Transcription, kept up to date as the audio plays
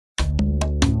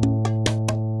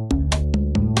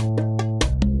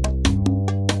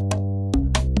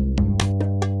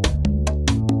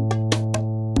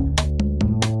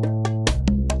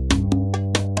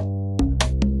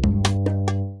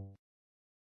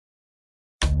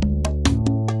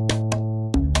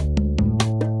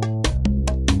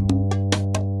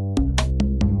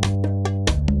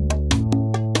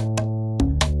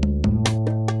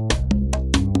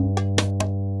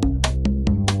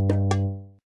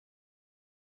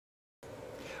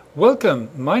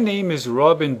Welcome, my name is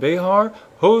Robin Behar,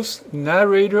 host,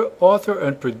 narrator, author,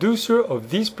 and producer of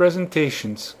these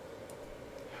presentations.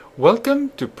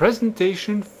 Welcome to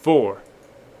presentation 4.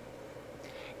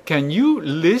 Can you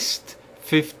list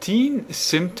 15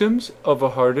 symptoms of a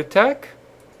heart attack?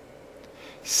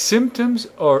 Symptoms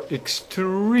are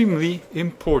extremely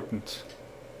important.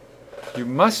 You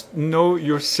must know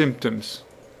your symptoms.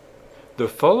 The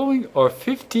following are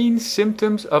 15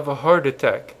 symptoms of a heart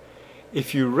attack.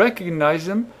 If you recognize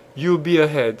them, you'll be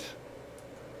ahead.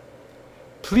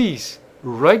 Please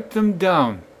write them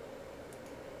down.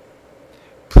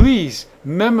 Please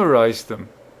memorize them.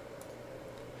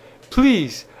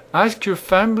 Please ask your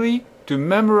family to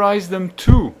memorize them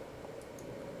too.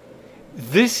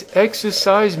 This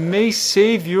exercise may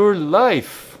save your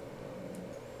life.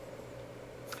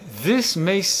 This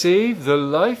may save the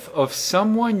life of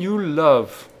someone you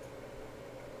love.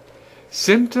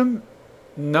 Symptom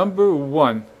Number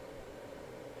 1.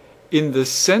 In the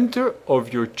center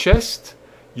of your chest,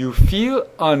 you feel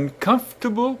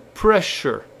uncomfortable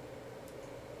pressure.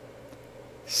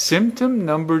 Symptom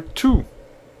number 2.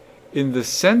 In the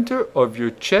center of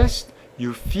your chest,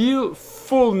 you feel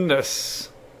fullness.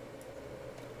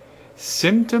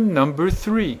 Symptom number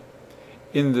 3.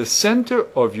 In the center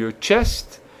of your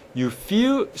chest, you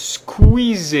feel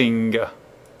squeezing.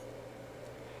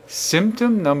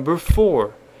 Symptom number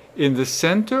 4. In the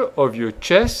center of your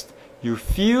chest, you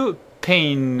feel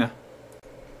pain.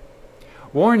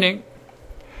 Warning: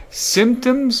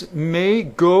 symptoms may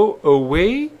go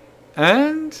away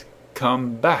and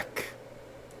come back.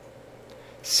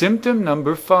 Symptom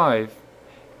number 5.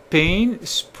 Pain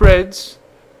spreads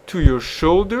to your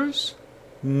shoulders,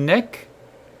 neck,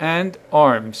 and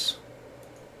arms.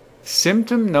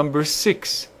 Symptom number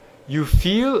 6. You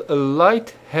feel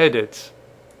lightheaded.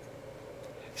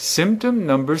 Symptom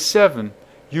number 7.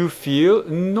 You feel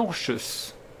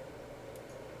nauseous.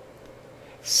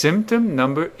 Symptom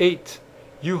number 8.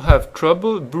 You have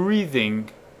trouble breathing.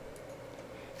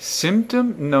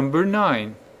 Symptom number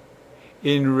 9.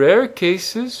 In rare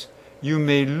cases, you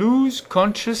may lose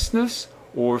consciousness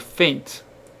or faint.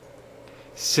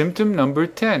 Symptom number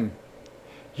 10.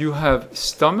 You have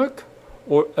stomach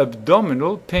or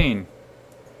abdominal pain.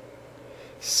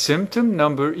 Symptom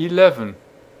number 11.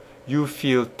 You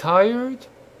feel tired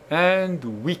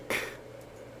and weak.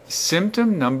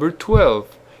 Symptom number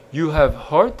 12. You have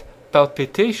heart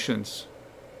palpitations.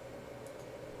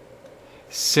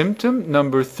 Symptom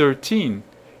number 13.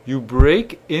 You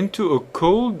break into a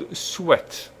cold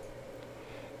sweat.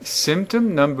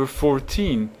 Symptom number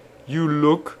 14. You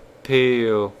look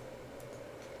pale.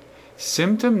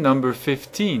 Symptom number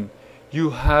 15. You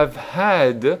have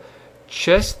had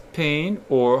chest pain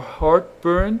or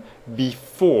heartburn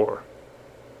before.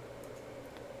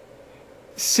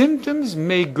 Symptoms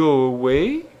may go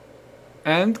away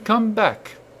and come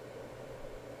back.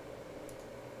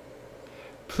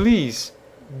 Please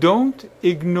don't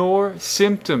ignore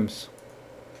symptoms.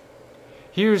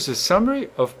 Here's a summary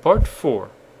of part 4.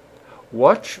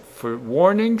 Watch for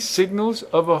warning signals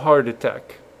of a heart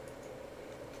attack.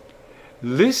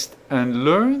 List and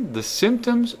learn the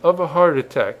symptoms of a heart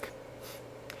attack.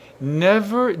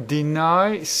 Never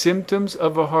deny symptoms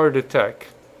of a heart attack.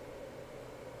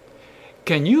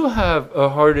 Can you have a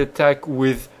heart attack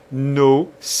with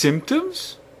no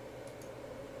symptoms?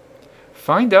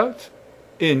 Find out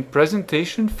in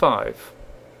presentation 5.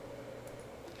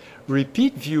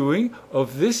 Repeat viewing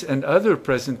of this and other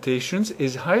presentations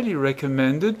is highly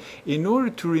recommended in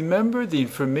order to remember the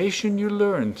information you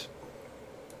learned.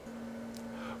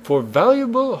 For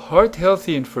valuable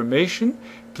heart-healthy information,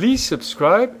 please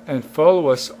subscribe and follow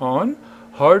us on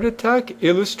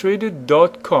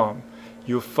heartattackillustrated.com.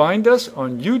 You'll find us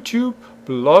on YouTube,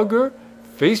 Blogger,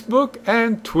 Facebook,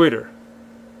 and Twitter.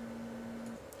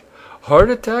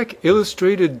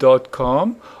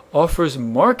 heartattackillustrated.com offers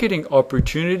marketing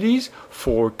opportunities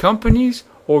for companies,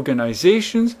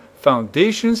 organizations,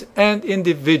 foundations, and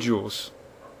individuals.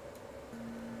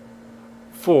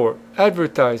 For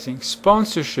advertising,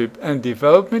 sponsorship, and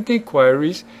development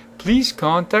inquiries, please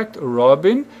contact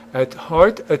Robin at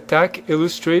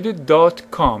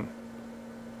heartattackillustrated.com.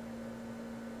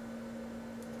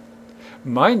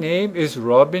 My name is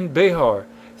Robin Behar.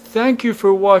 Thank you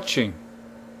for watching.